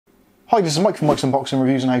Hi, this is Mike from Mike's Unboxing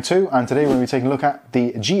Reviews and How To, and today we're going to be taking a look at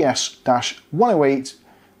the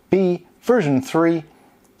GS108B version 3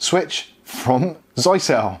 switch from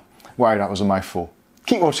Zyxel. Wow, that was a mouthful.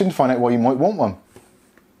 Keep watching to find out why you might want one.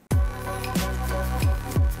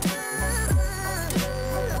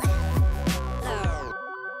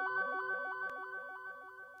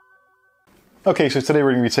 Okay, so today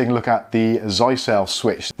we're going to be taking a look at the Zyxel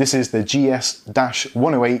switch. This is the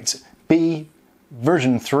GS108B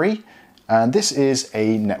version 3, and this is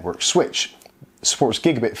a network switch. It supports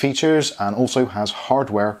Gigabit features and also has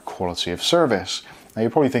hardware quality of service. Now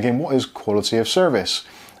you're probably thinking, what is quality of service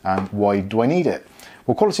and why do I need it?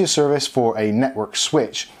 Well, quality of service for a network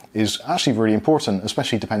switch is actually really important,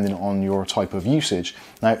 especially depending on your type of usage.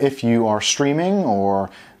 Now, if you are streaming or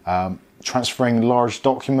transferring large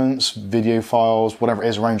documents, video files, whatever it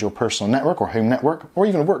is around your personal network or home network, or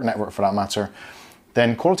even a work network for that matter,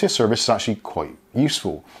 then quality of service is actually quite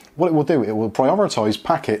useful. What it will do, it will prioritize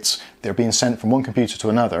packets that are being sent from one computer to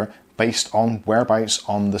another based on whereabouts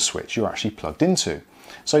on the switch you're actually plugged into.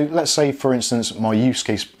 So let's say, for instance, my use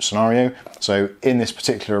case scenario. So in this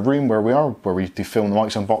particular room where we are, where we do film the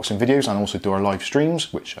Mike's Unboxing videos and also do our live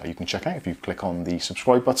streams, which you can check out if you click on the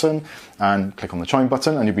subscribe button and click on the chime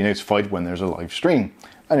button, and you'll be notified when there's a live stream.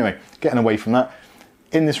 Anyway, getting away from that,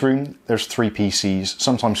 in this room there's 3 PCs,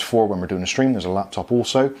 sometimes 4 when we're doing a stream. There's a laptop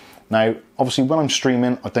also. Now, obviously when I'm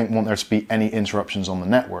streaming, I don't want there to be any interruptions on the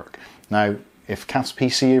network. Now, if Kat's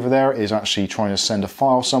PC over there is actually trying to send a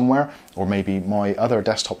file somewhere, or maybe my other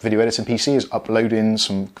desktop video editing PC is uploading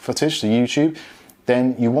some footage to YouTube,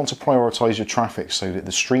 then you want to prioritize your traffic so that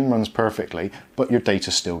the stream runs perfectly, but your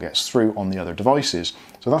data still gets through on the other devices.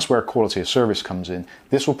 So that's where quality of service comes in.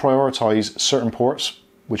 This will prioritize certain ports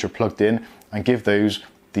which are plugged in and give those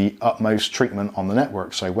the utmost treatment on the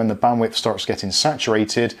network. So when the bandwidth starts getting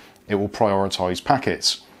saturated, it will prioritize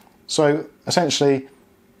packets. So essentially,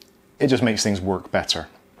 it just makes things work better.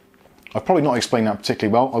 I've probably not explained that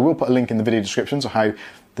particularly well. I will put a link in the video description to how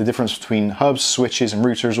the difference between hubs, switches and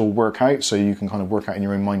routers all work out, so you can kind of work out in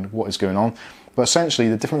your own mind what is going on. But essentially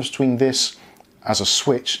the difference between this as a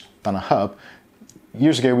switch than a hub,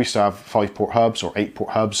 years ago we used to have 5-port hubs or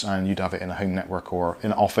 8-port hubs, and you'd have it in a home network or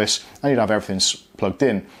in an office, and you'd have everything plugged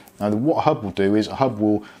in. Now what a hub will do is a hub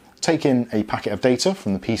will take in a packet of data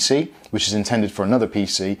from the PC, which is intended for another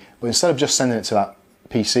PC, but instead of just sending it to that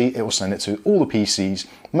PC, it will send it to all the PCs.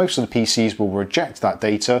 Most of the PCs will reject that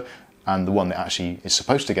data, and the one that actually is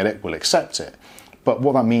supposed to get it will accept it. But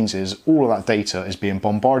what that means is all of that data is being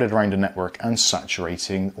bombarded around the network and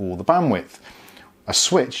saturating all the bandwidth. A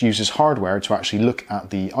switch uses hardware to actually look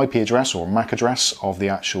at the IP address or MAC address of the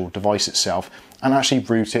actual device itself and actually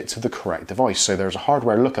route it to the correct device. So there's a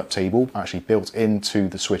hardware lookup table actually built into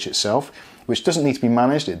the switch itself, which doesn't need to be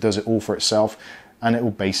managed. It does it all for itself, and it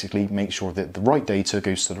will basically make sure that the right data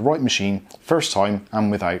goes to the right machine first time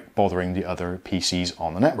and without bothering the other PCs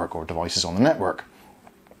on the network or devices on the network.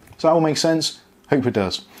 So that all makes sense? Hope it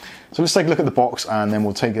does. So let's take a look at the box, and then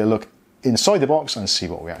we'll take a look inside the box and see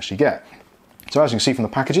what we actually get. So as you can see from the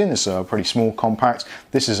packaging, it's pretty small, compact.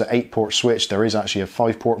 This is an 8-port switch. There is actually a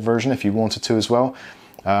 5-port version if you wanted to as well.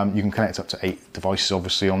 You can connect up to 8 devices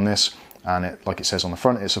obviously on this, and like it says on the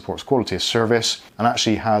front, it supports quality of service and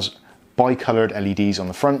actually has bi-coloured LEDs on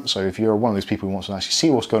the front. So if you're one of those people who wants to actually see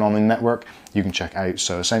what's going on in the network, you can check out.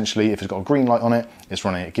 So essentially, if it's got a green light on it, it's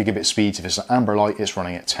running at gigabit speeds. If it's an amber light, it's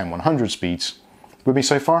running at 10/100 speeds. With me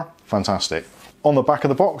so far? Fantastic. On the back of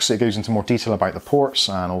the box, it goes into more detail about the ports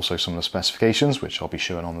and also some of the specifications, which I'll be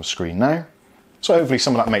showing on the screen now. So hopefully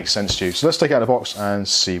some of that makes sense to you. So let's take it out of the box and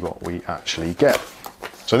see what we actually get.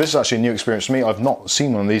 So this is actually a new experience for me. I've not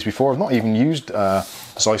seen one of these before. I've not even used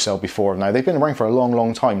Zyxel before. Now, they've been around for a long,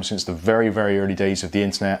 long time, since the very, very early days of the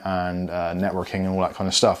internet and networking and all that kind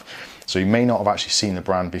of stuff. So you may not have actually seen the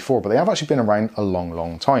brand before, but they have actually been around a long,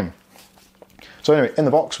 long time. So anyway, in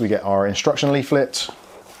the box we get our instruction leaflet,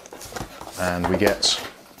 and we get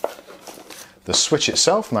the switch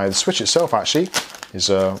itself. Now the switch itself actually is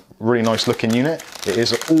a really nice looking unit. It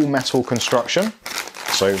is an all metal construction,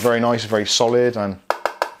 so very nice, very solid, and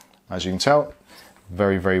as you can tell,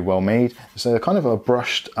 very, very well made. It's a kind of a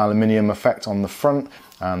brushed aluminium effect on the front,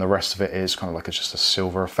 and the rest of it is kind of like just a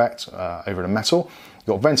silver effect over the metal. You've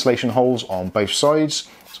got ventilation holes on both sides,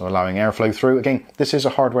 so allowing airflow through. Again, this is a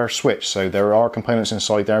hardware switch, so there are components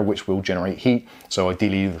inside there which will generate heat. So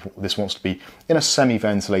ideally, this wants to be in a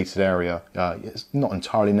semi-ventilated area. It's not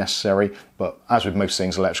entirely necessary, but as with most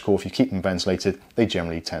things electrical, if you keep them ventilated, they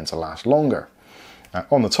generally tend to last longer.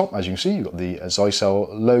 On the top, as you can see, you've got the Zyxel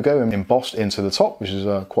logo embossed into the top, which is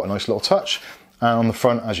quite a nice little touch. And on the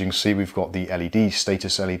front, as you can see, we've got the LED,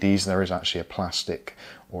 status LEDs. There is actually a plastic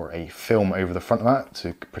or a film over the front of that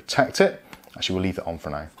to protect it. Actually, we'll leave that on for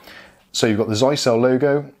now. So you've got the Zyxel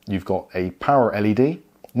logo, you've got a power LED.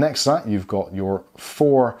 Next to that, you've got your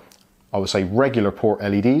 4, I would say, regular port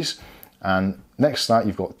LEDs. And next to that,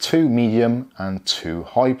 you've got 2 medium and 2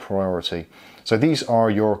 high priority. So these are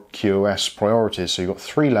your QOS priorities. So you've got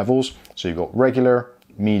 3 levels. So you've got regular,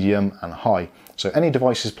 medium and high. So any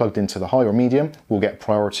devices plugged into the high or medium will get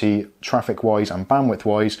priority traffic-wise and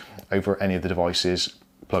bandwidth-wise over any of the devices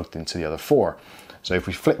plugged into the other 4. So if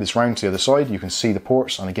we flip this round to the other side, you can see the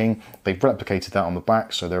ports, and again, they've replicated that on the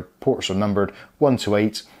back. So their ports are numbered 1 to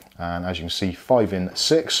 8, and as you can see, 5 and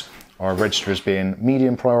 6 are registered as being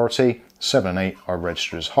medium priority, 7 and 8 are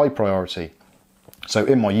registered as high priority. So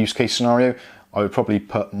in my use case scenario, I would probably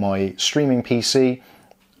put my streaming PC,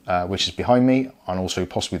 which is behind me, and also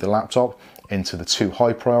possibly the laptop, into the 2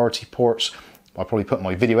 high priority ports. I'll probably put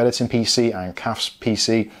my video editing PC and CAF's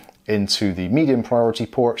PC into the medium priority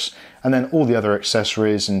ports, and then all the other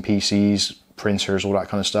accessories and PCs, printers, all that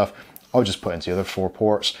kind of stuff, I'll just put into the other 4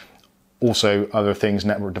 ports. Also other things,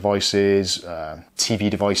 network devices, TV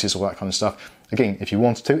devices, all that kind of stuff. Again, if you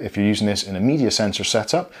wanted to, if you're using this in a media center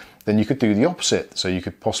setup, then you could do the opposite. So you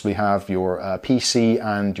could possibly have your PC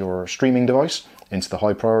and your streaming device into the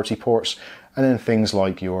high priority ports, and then things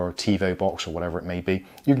like your TiVo box or whatever it may be,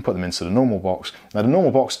 you can put them into the normal box. Now the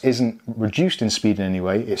normal box isn't reduced in speed in any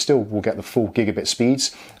way, it still will get the full gigabit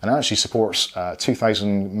speeds, and it actually supports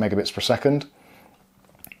 2000 megabits per second.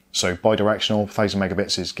 So bidirectional, 1000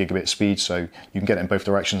 megabits is gigabit speed, so you can get it in both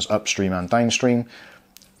directions, upstream and downstream.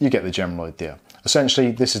 You get the general idea.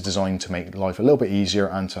 Essentially, this is designed to make life a little bit easier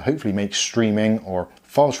and to hopefully make streaming or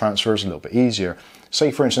file transfers a little bit easier. Say,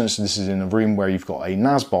 for instance, this is in a room where you've got a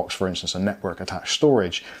NAS box, for instance, a network attached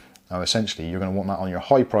storage. Now, essentially, you're going to want that on your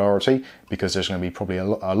high priority because there's going to be probably a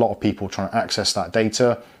lot of people trying to access that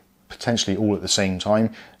data, potentially all at the same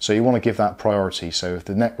time. So you want to give that priority. So if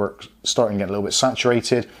the network's starting to get a little bit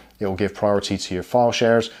saturated, it will give priority to your file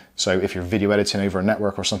shares. So if you're video editing over a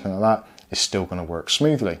network or something like that, it's still going to work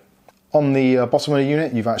smoothly. On the bottom of the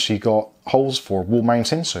unit, you've actually got holes for wall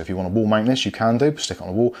mounting. So if you want to wall mount this, you can do, stick it on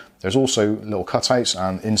a wall. There's also little cutouts,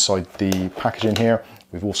 and inside the packaging here,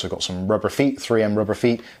 we've also got some rubber feet, 3M rubber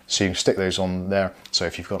feet, so you can stick those on there. So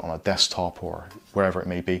if you've got it on a desktop or wherever it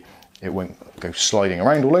may be, it won't go sliding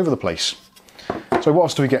around all over the place. So what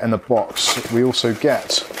else do we get in the box? We also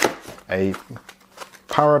get a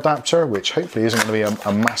power adapter, which hopefully isn't going to be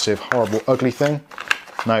a massive, horrible, ugly thing.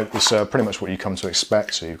 Now, it's pretty much what you come to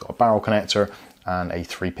expect. So you've got a barrel connector and a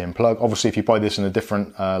 3-pin plug. Obviously, if you buy this in a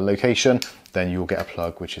different location, then you'll get a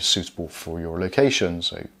plug which is suitable for your location.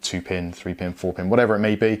 So 2-pin, 3-pin, 4-pin, whatever it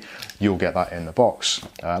may be, you'll get that in the box.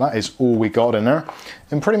 That is all we got in there.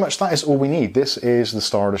 And pretty much that is all we need. This is the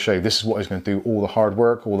star of the show. This is what is going to do all the hard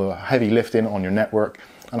work, all the heavy lifting on your network,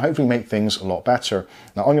 and hopefully make things a lot better.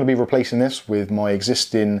 Now, I'm going to be replacing this with my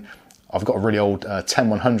existing, I've got a really old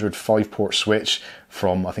 10100 5-port switch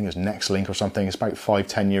from, I think it was Nextlink or something. It's about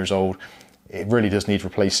 5-10 years old. It really does need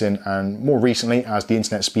replacing, and more recently, as the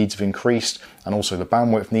internet speeds have increased and also the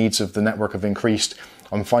bandwidth needs of the network have increased,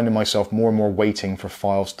 I'm finding myself more and more waiting for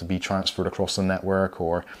files to be transferred across the network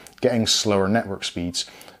or getting slower network speeds.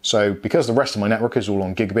 So because the rest of my network is all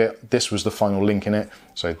on Gigabit, this was the final link in it.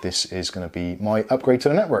 So this is going to be my upgrade to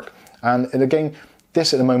the network. And again,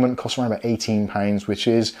 this at the moment costs around about £18, which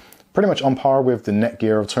is pretty much on par with the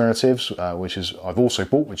Netgear alternatives, which is I've also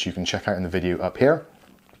bought, which you can check out in the video up here.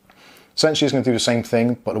 Essentially, it's going to do the same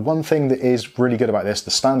thing, but the one thing that is really good about this,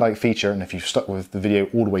 the standout feature, and if you've stuck with the video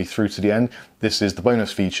all the way through to the end, this is the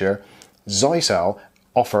bonus feature. Zyxel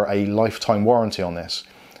offer a lifetime warranty on this.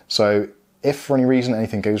 So if for any reason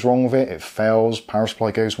anything goes wrong with it, it fails, power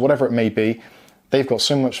supply goes, whatever it may be, they've got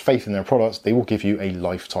so much faith in their products, they will give you a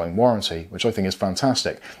lifetime warranty, which I think is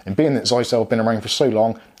fantastic. And being that Zyxel have been around for so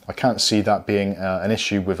long, I can't see that being an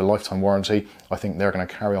issue with a lifetime warranty. I think they're going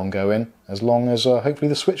to carry on going as long as hopefully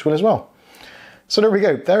the Switch will as well. So there we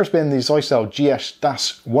go. There's been the Zyxel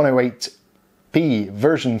GS108B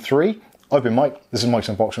version 3. I've been Mike. This is Mike's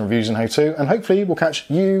Unboxing Reviews and How To, and hopefully we'll catch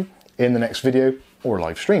you in the next video or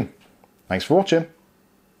live stream. Thanks for watching.